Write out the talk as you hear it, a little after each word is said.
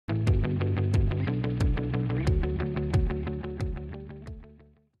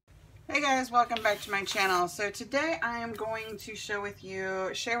Hey guys, welcome back to my channel. So today I am going to share with you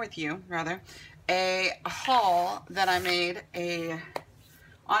a haul that I made.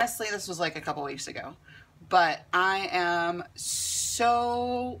 Honestly, this was like a couple weeks ago, but I am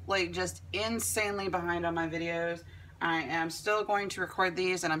so just insanely behind on my videos. I am still going to record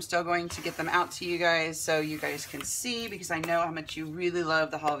these and I'm still going to get them out to you guys so you guys can see, because I know how much you really love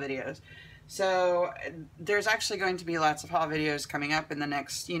the haul videos. So there's actually going to be lots of haul videos coming up in the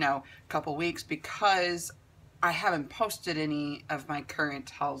next, couple weeks, because I haven't posted any of my current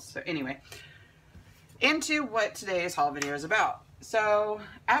hauls. So anyway, into what today's haul video is about. So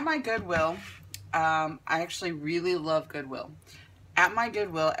at my Goodwill, I actually really love Goodwill. At my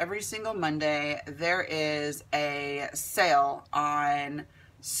Goodwill, every single Monday, there is a sale on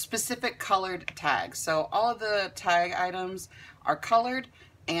specific colored tags. So all of the tag items are colored,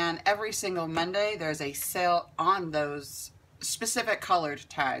 and every single Monday, there's a sale on those specific colored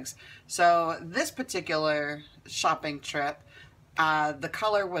tags. So this particular shopping trip, the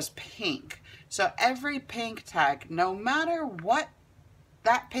color was pink. So every pink tag, no matter what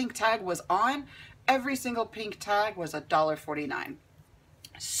that pink tag was on, every single pink tag was $1.49.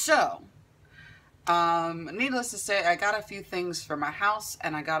 So, needless to say, I got a few things for my house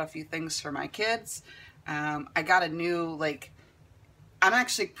and I got a few things for my kids. I got a new, I'm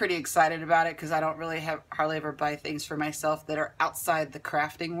actually pretty excited about it because I don't really hardly ever buy things for myself that are outside the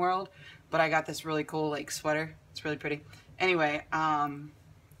crafting world. But I got this really cool sweater. It's really pretty. Anyway,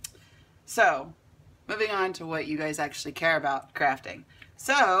 so moving on to what you guys actually care about crafting.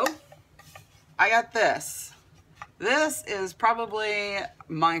 So I got this. This is probably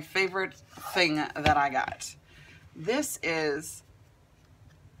my favorite thing that I got. This is,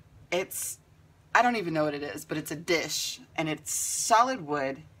 I don't even know what it is, but it's a dish, and it's solid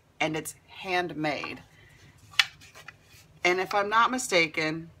wood, and it's handmade. And if I'm not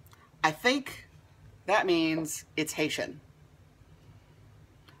mistaken, I think that means it's Haitian.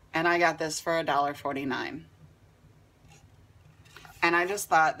 And I got this for $1.49. And I just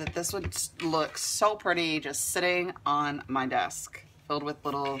thought that this would look so pretty just sitting on my desk, filled with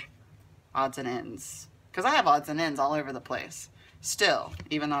little odds and ends. Because I have odds and ends all over the place. Still,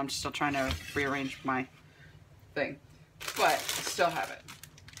 even though I'm still trying to rearrange my thing. But still have it.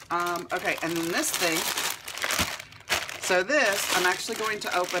 Okay, and then this thing. So this, I'm actually going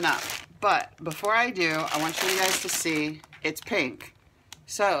to open up. But before I do, I want you guys to see it's pink.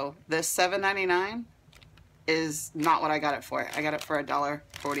 So this $7.99 is not what I got it for. I got it for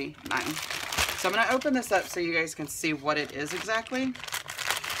 $1.49. So I'm going to open this up so you guys can see what it is exactly.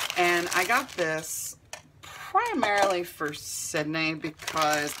 And I got this primarily for Sydney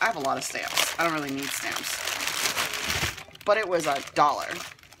because I have a lot of stamps. I don't really need stamps. But it was $1.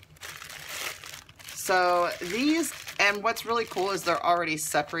 So these, and what's really cool is they're already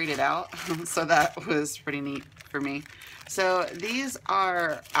separated out. So that was pretty neat for me. So these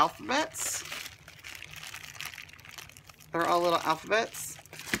are alphabets. They're all little alphabets.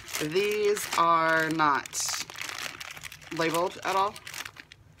 These are not labeled at all.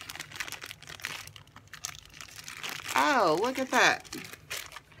 Oh, look at that.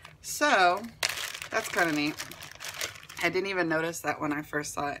 So, that's kind of neat. I didn't even notice that when I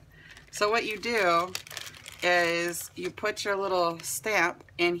first saw it. So what you do is you put your little stamp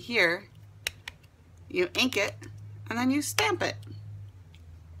in here, you ink it, and then you stamp it.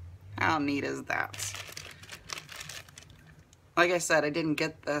 How neat is that? Like I said, I didn't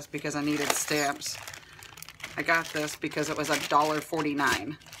get this because I needed stamps. I got this because it was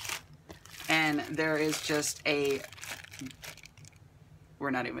 $1.49. And there is just we're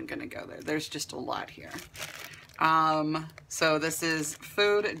not even gonna go there. There's just a lot here. So this is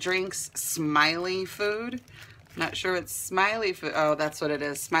food, drinks, smiley food. Not sure it's smiley food. Oh, that's what it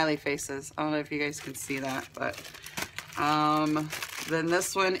is. Smiley faces. I don't know if you guys can see that, but then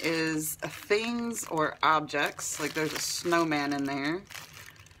this one is things or objects. Like there's a snowman in there.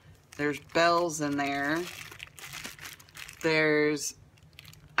 There's bells in there. There's,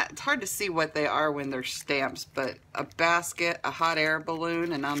 it's hard to see what they are when they're stamps, but a basket, a hot air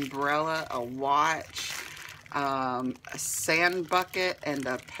balloon, an umbrella, a watch, a sand bucket and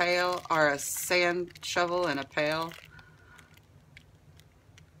a pail, or a sand shovel and a pail.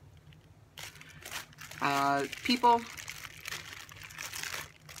 People.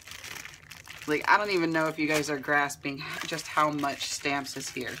 I don't even know if you guys are grasping just how much stamps is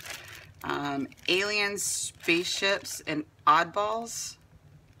here. Aliens, spaceships, and oddballs.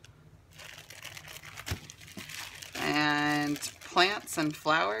 And plants and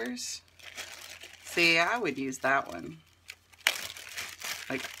flowers. See, I would use that one.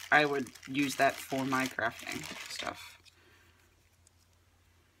 I would use that for my crafting stuff.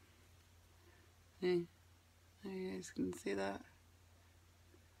 See? You guys can see that.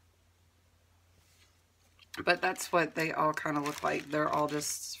 But that's what they all kind of look like. They're all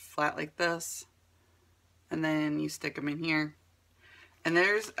just flat like this. And then you stick them in here. And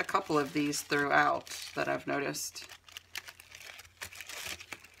there's a couple of these throughout that I've noticed.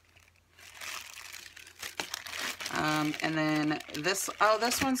 And then this, oh,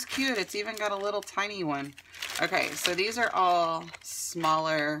 this one's cute. It's even got a little tiny one. Okay, so these are all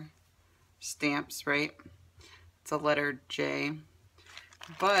smaller stamps, right? It's a letter J.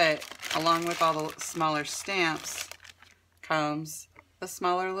 But along with all the smaller stamps comes a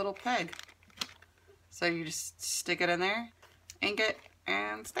smaller little peg. So you just stick it in there, ink it,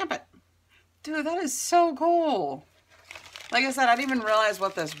 and stamp it. Dude, that is so cool. Like I said, I didn't even realize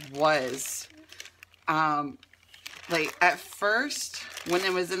what this was. Like at first, when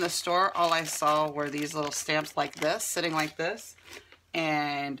it was in the store, all I saw were these little stamps like this, sitting like this.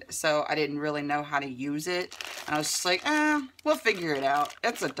 And so I didn't really know how to use it. And I was just like, we'll figure it out.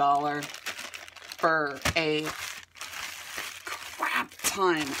 It's $1 for a crap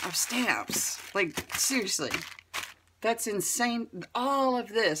ton of stamps. Like, seriously. That's insane. All of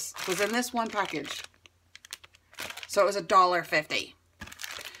this was in this one package. So it was $1.50.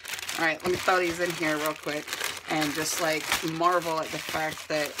 Alright, let me throw these in here real quick. And just like marvel at the fact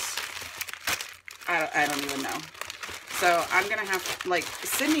that I don't even know. So I'm gonna have, like,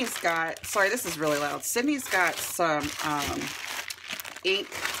 Sydney's got, sorry, this is really loud. Sydney's got some ink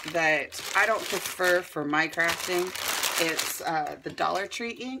that I don't prefer for my crafting. It's the Dollar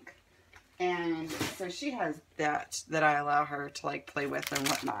Tree ink. And so she has that I allow her to like play with and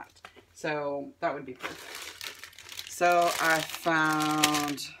whatnot. So that would be perfect. So I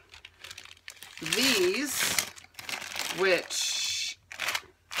found these, which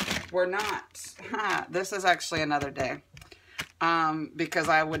were not, this is actually another day, because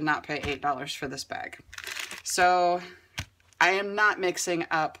I would not pay $8 for this bag. So I am not mixing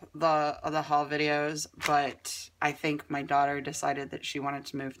up the haul videos, but I think my daughter decided that she wanted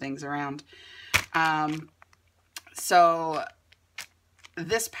to move things around. So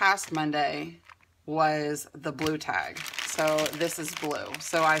this past Monday was the blue tag. So this is blue.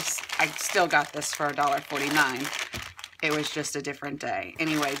 So I still got this for $1.49. It was just a different day.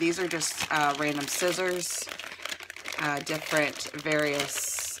 Anyway, these are just random scissors, different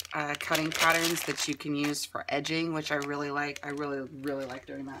various cutting patterns that you can use for edging, which I really like. I really, really like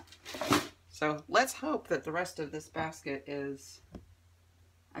doing that. So let's hope that the rest of this basket is,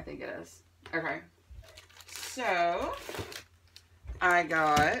 I think it is. Okay. So I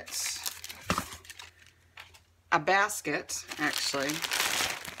got a basket, actually,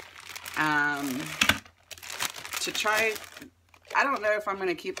 to try. I don't know if I'm going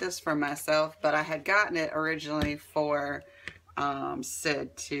to keep this for myself, but I had gotten it originally for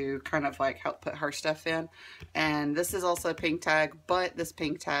Sid to kind of like help put her stuff in. And this is also a pink tag, but this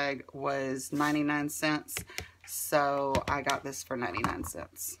pink tag was 99 cents. So I got this for 99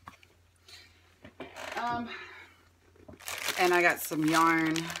 cents. And I got some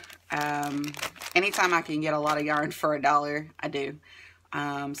yarn. Anytime I can get a lot of yarn for $1, I do.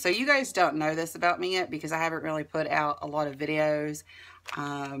 So you guys don't know this about me yet because I haven't really put out a lot of videos.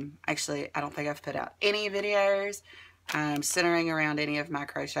 Actually, I don't think I've put out any videos centering around any of my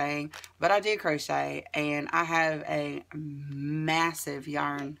crocheting, but I do crochet, and I have a massive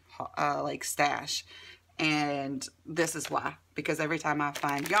yarn like stash, and this is why, because every time I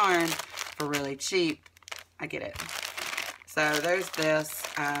find yarn for really cheap, I get it. So there's this.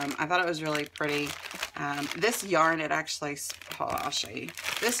 I thought it was really pretty. This yarn, it actually, I'll show you.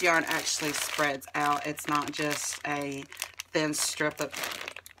 This yarn actually spreads out. It's not just a thin strip of,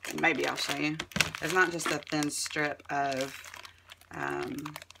 maybe I'll show you. It's not just a thin strip of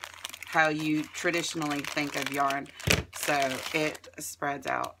how you traditionally think of yarn. So it spreads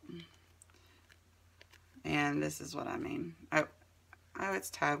out. And this is what I mean. Oh, it's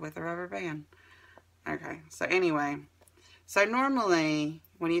tied with a rubber band. Okay, so anyway. So normally,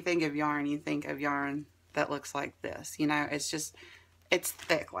 when you think of yarn that looks like this. You know, it's just, it's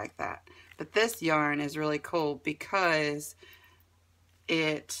thick like that. But this yarn is really cool because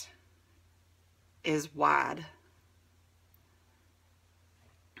it is wide.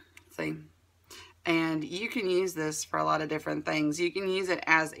 See? And you can use this for a lot of different things. You can use it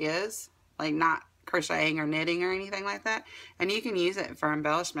as is, like not crocheting or knitting or anything like that. And you can use it for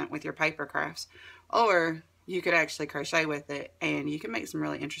embellishment with your paper crafts. Or you could actually crochet with it and you can make some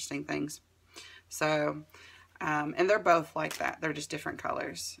really interesting things. So, and they're both like that. They're just different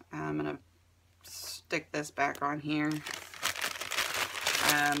colors. I'm going to stick this back on here.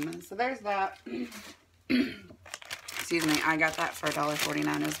 So there's that. Excuse me. I got that for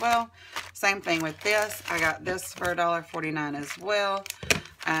 $1.49 as well. Same thing with this. I got this for $1.49 as well.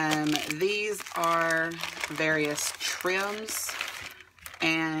 These are various trims.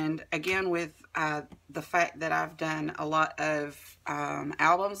 And again, with the fact that I've done a lot of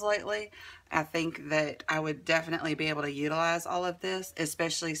albums lately, I think that I would definitely be able to utilize all of this,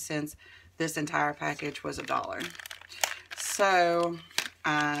 especially since this entire package was $1. So,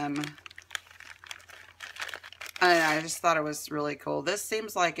 I just thought it was really cool. This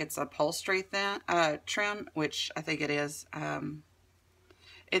seems like it's upholstery trim, which I think it is.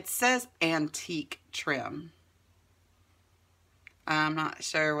 It says antique trim. I'm not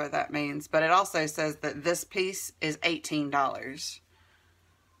sure what that means, but it also says that this piece is $18.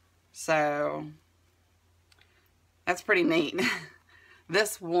 So, that's pretty neat.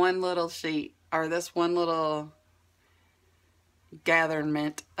 This one little sheet, or this one little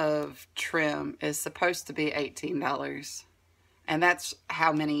gatherment of trim is supposed to be $18. And that's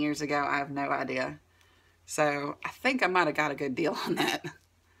how many years ago? I have no idea. So, I think I might have got a good deal on that.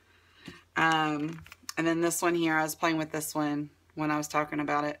 And then this one here, I was playing with this one when I was talking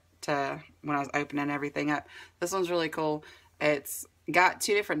about it, when I was opening everything up. This one's really cool. It's got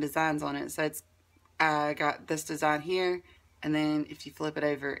two different designs on it. So it's got this design here, and then if you flip it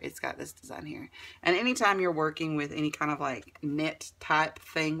over, it's got this design here. And anytime you're working with any kind of like knit type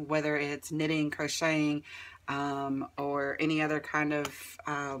thing, whether it's knitting, crocheting, or any other kind of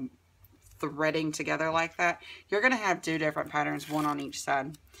threading together like that, you're going to have two different patterns, one on each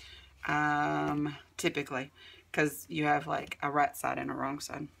side, typically, because you have like a right side and a wrong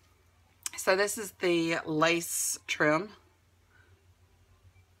side. So this is the lace trim.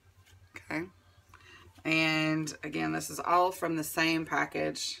 Okay. And again, this is all from the same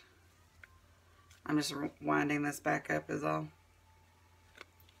package. I'm just winding this back up is all.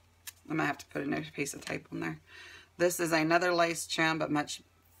 I might have to put a piece of tape on there. This is another lace trim, but much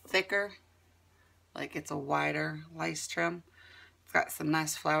thicker. Like it's a wider lace trim. It's got some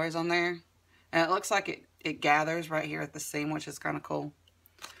nice flowers on there. And it looks like it gathers right here at the seam, which is kind of cool.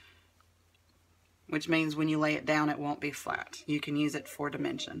 Which means when you lay it down, it won't be flat. You can use it for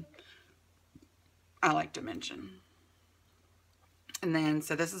dimension. I like dimension. And then,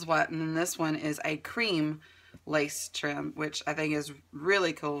 so this is what, and then this one is a cream lace trim, which I think is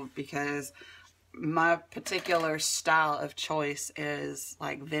really cool because my particular style of choice is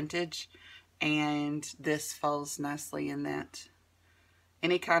like vintage, and this falls nicely in that.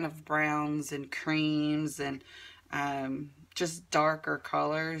 Any kind of browns and creams and just darker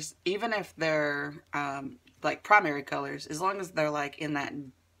colors, even if they're like primary colors, as long as they're like in that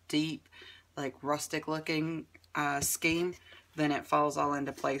deep, like rustic looking scheme, then it falls all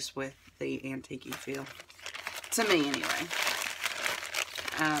into place with the antique-y feel. To me, anyway.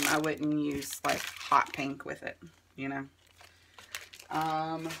 I wouldn't use like hot pink with it, you know.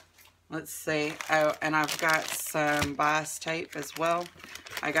 Let's see. Oh, and I've got some bias tape as well.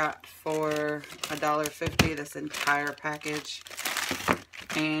 I got for $1.50 this entire package.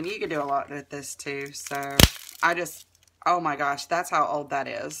 And you can do a lot with this too. So I just, oh my gosh, that's how old that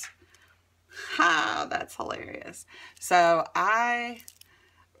is. Ha, that's hilarious. So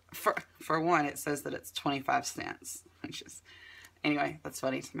for one, it says that it's 25 cents, which is, anyway, that's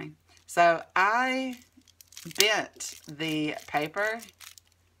funny to me. So I bent the paper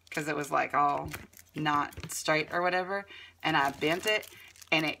because it was like all not straight or whatever, and I bent it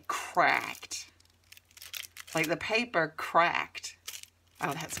and it cracked. Like the paper cracked.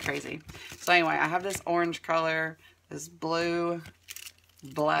 Oh, that's crazy. So anyway, I have this orange color, this blue,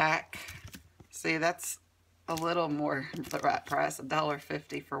 black. See, that's a little more the right price,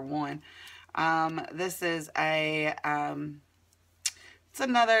 $1.50 for one. This is a, it's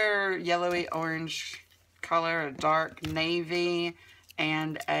another yellowy orange color, a dark navy,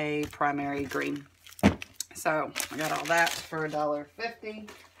 and a primary green. So I got all that for $1.50.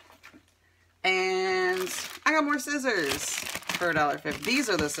 And I got more scissors for $1.50. These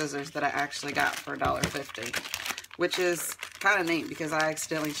are the scissors that I actually got for $1.50, which is kind of neat because I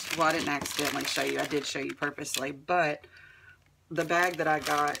accidentally, well, I didn't accidentally show you. I did show you purposely, but the bag that I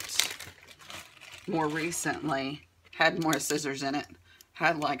got more recently had more scissors in it.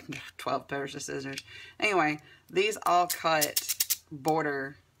 Had like 12 pairs of scissors. Anyway, these all cut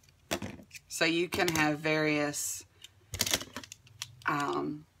border, so you can have various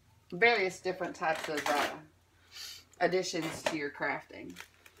different types of additions to your crafting.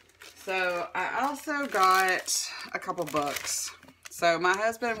 So I also got a couple books. So my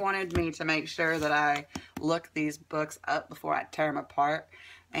husband wanted me to make sure that I look these books up before I tear them apart,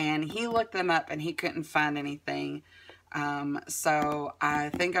 and he looked them up and he couldn't find anything. So I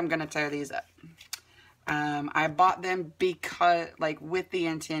think I'm going to tear these up. I bought them because, like, with the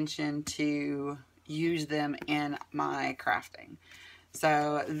intention to use them in my crafting.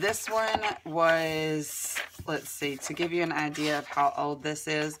 So this one was, let's see, to give you an idea of how old this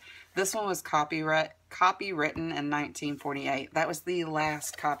is, this one was copyrighted in 1948. That was the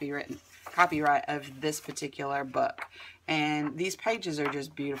last copyright of this particular book. And these pages are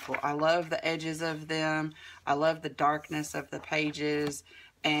just beautiful. I love the edges of them. I love the darkness of the pages.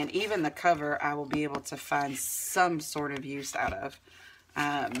 And even the cover, I will be able to find some sort of use out of.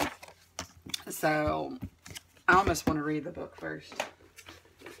 So I almost want to read the book first.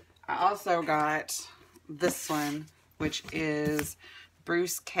 I also got this one, which is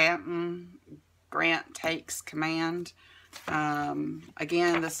Bruce Canton, Grant Takes Command.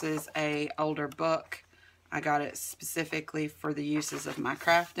 Again, this is a older book. I got it specifically for the uses of my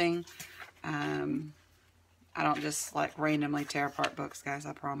crafting. I don't just like randomly tear apart books, guys,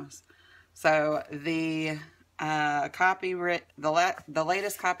 I promise. So the latest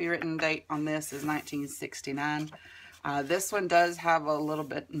copywritten date on this is 1969. This one does have a little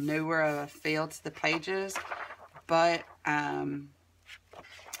bit newer of a feel to the pages, but I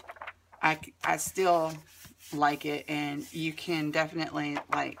still like it, and you can definitely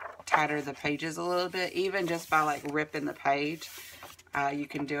like tatter the pages a little bit, even just by like ripping the page. You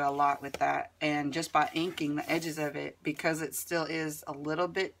can do a lot with that, and just by inking the edges of it, because it still is a little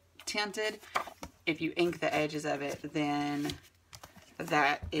bit tinted, if you ink the edges of it, then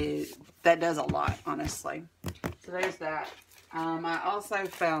that does a lot, honestly. So there's that. I also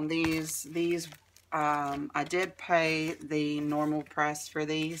found these. I did pay the normal price for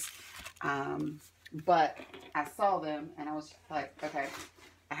these, but I saw them and I was like, okay,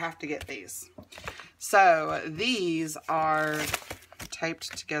 I have to get these. So these are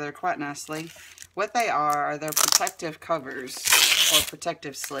taped together quite nicely. What they are, they're protective covers or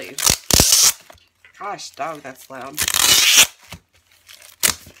protective sleeves. Gosh, dog, that's loud.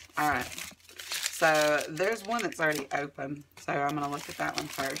 Alright, so there's one that's already open, so I'm going to look at that one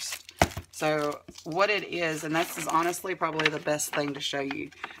first. So what it is, and this is honestly probably the best thing to show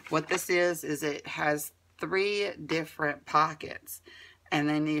you. What this is it has 3 different pockets, and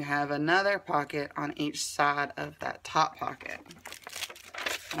then you have another pocket on each side of that top pocket.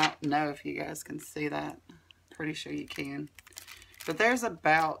 I don't know if you guys can see that. Pretty sure you can. But there's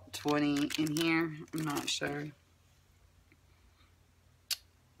about 20 in here. I'm not sure.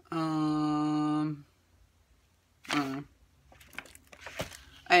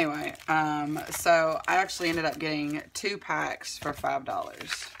 Anyway, so I actually ended up getting 2 packs for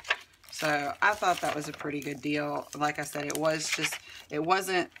 $5. So I thought that was a pretty good deal. Like I said, it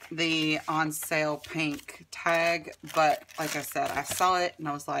wasn't the on sale pink tag, but like I said, I saw it and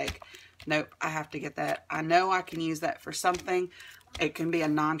I was like, nope, I have to get that. I know I can use that for something. It can be a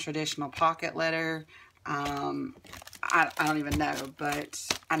non-traditional pocket letter. I don't even know, but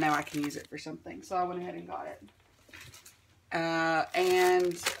I know I can use it for something. So I went ahead and got it.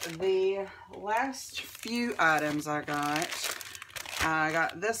 And the last few items I got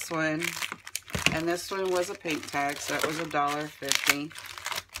this one, and this one was a pink tag, so it was $1.50.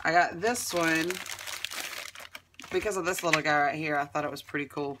 I got this one because of this little guy right here. I thought it was pretty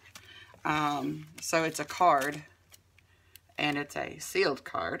cool. So it's a card, and it's a sealed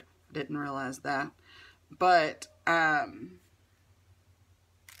card. Didn't realize that. But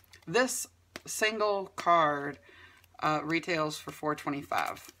this single card retails for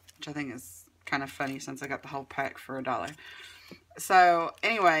 $4.25, which I think is kind of funny since I got the whole pack for $1. So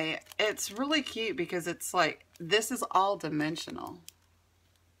anyway, it's really cute because it's like, this is all dimensional.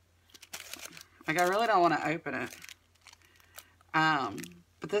 Like, I really don't want to open it.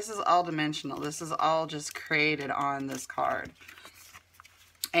 But this is all dimensional. This is all just created on this card.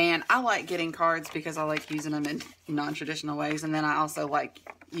 And I like getting cards because I like using them in non-traditional ways. And then I also like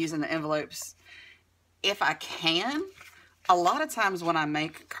using the envelopes if I can. A lot of times when I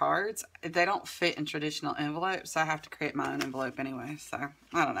make cards, they don't fit in traditional envelopes. So I have to create my own envelope anyway. So,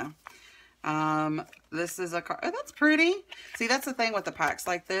 I don't know. This is a card. Oh, that's pretty. See, that's the thing with the packs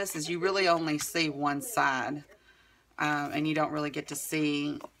like this is you really only see one side. And you don't really get to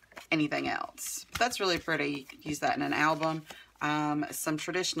see anything else. But that's really pretty. You could use that in an album. Some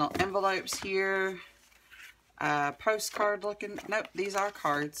traditional envelopes here. Postcard looking. Nope, these are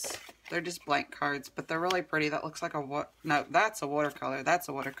cards. They're just blank cards, but they're really pretty. That looks like no, that's a watercolor. That's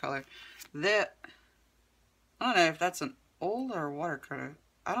a watercolor. I don't know if that's an oil or a watercolor.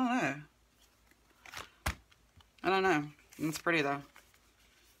 I don't know. It's pretty though.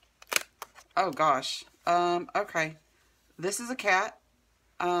 Oh gosh. Okay. This is a cat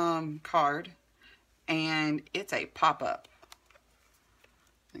card, and it's a pop-up.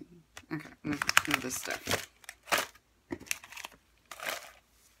 Okay, move this stuff.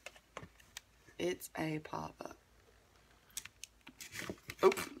 It's a pop-up.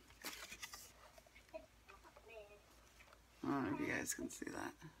 Oop. I don't know if you guys can see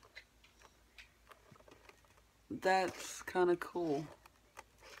that. That's kind of cool.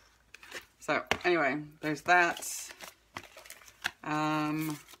 So, anyway, there's that.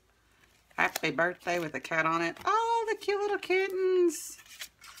 Happy birthday with a cat on it. Oh, the cute little kittens.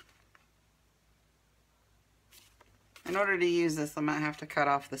 In order to use this, I might have to cut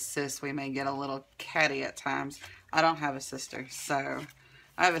off the sis. We may get a little catty at times. I don't have a sister, so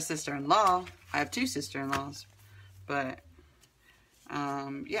I have a sister-in-law. I have two sister-in-laws, but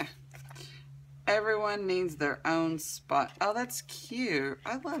yeah. Everyone needs their own spot. Oh, that's cute.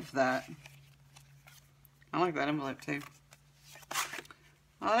 I love that. I like that envelope too.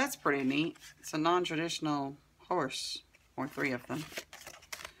 Oh, that's pretty neat. It's a non-traditional horse, or 3 of them.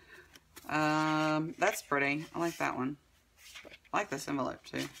 That's pretty. I like that one. I like this envelope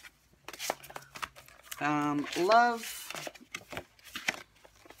too. Love.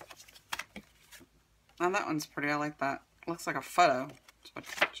 Oh, that one's pretty. I like that. Looks like a photo,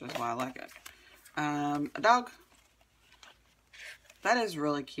 which is why I like it. A dog. That is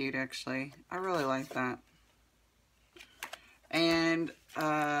really cute, actually. I really like that. And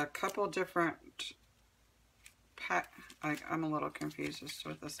a couple different I'm a little confused as to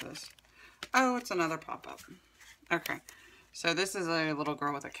what this is. Oh, it's another pop-up. Okay. So this is a little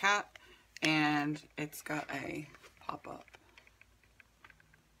girl with a cat, and it's got a pop-up.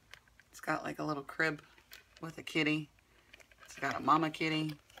 It's got like a little crib with a kitty. It's got a mama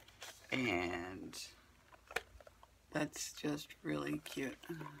kitty, and that's just really cute.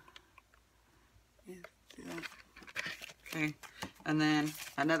 Yeah, see that? Okay, and then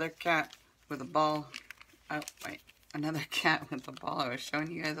another cat with a ball. Oh, wait. Another cat with a ball. I was showing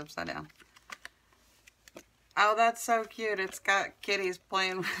you guys upside down. Oh, that's so cute. It's got kitties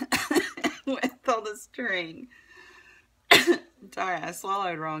playing with all the string. Sorry, I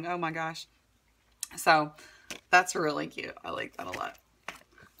swallowed wrong. Oh my gosh. So, that's really cute. I like that a lot.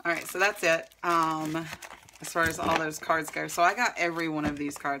 Alright, so that's it. As far as all those cards go. So, I got every one of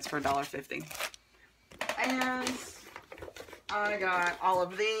these cards for $1.50. And I got all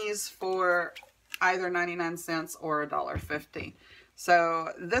of these for either 99 cents or $1.50.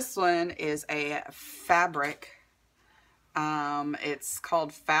 So this one is a fabric. It's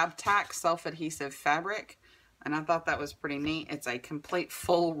called Fab Tack self-adhesive fabric, and I thought that was pretty neat. It's a complete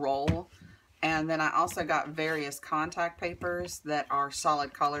full roll, and then I also got various contact papers that are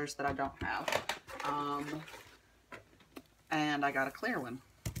solid colors that I don't have. And I got a clear one.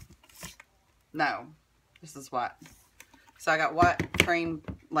 No, this is white. So I got white, cream,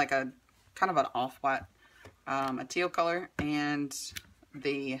 like a kind of an off-white, a teal color, and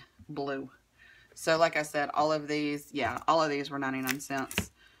the blue. So like I said, all of these, yeah, all of these were 99 cents.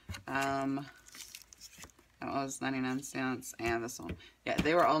 That was 99 cents, and this one. Yeah,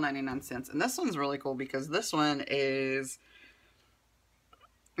 they were all 99 cents. And this one's really cool because this one is,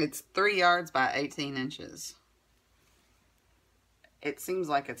 it's 3 yards by 18 inches. It seems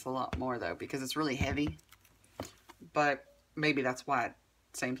like it's a lot more though because it's really heavy. But maybe that's why it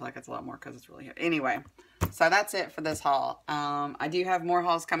seems like it's a lot more, because it's really heavy. Anyway, so that's it for this haul. I do have more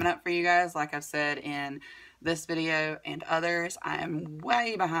hauls coming up for you guys, like I've said in this video and others. I am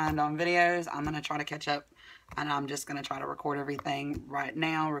way behind on videos. I'm going to try to catch up, and I'm just going to try to record everything right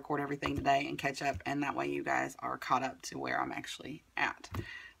now, record everything today, and catch up, and that way you guys are caught up to where I'm actually at.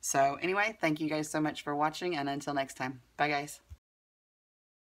 So anyway, thank you guys so much for watching, and until next time, bye guys.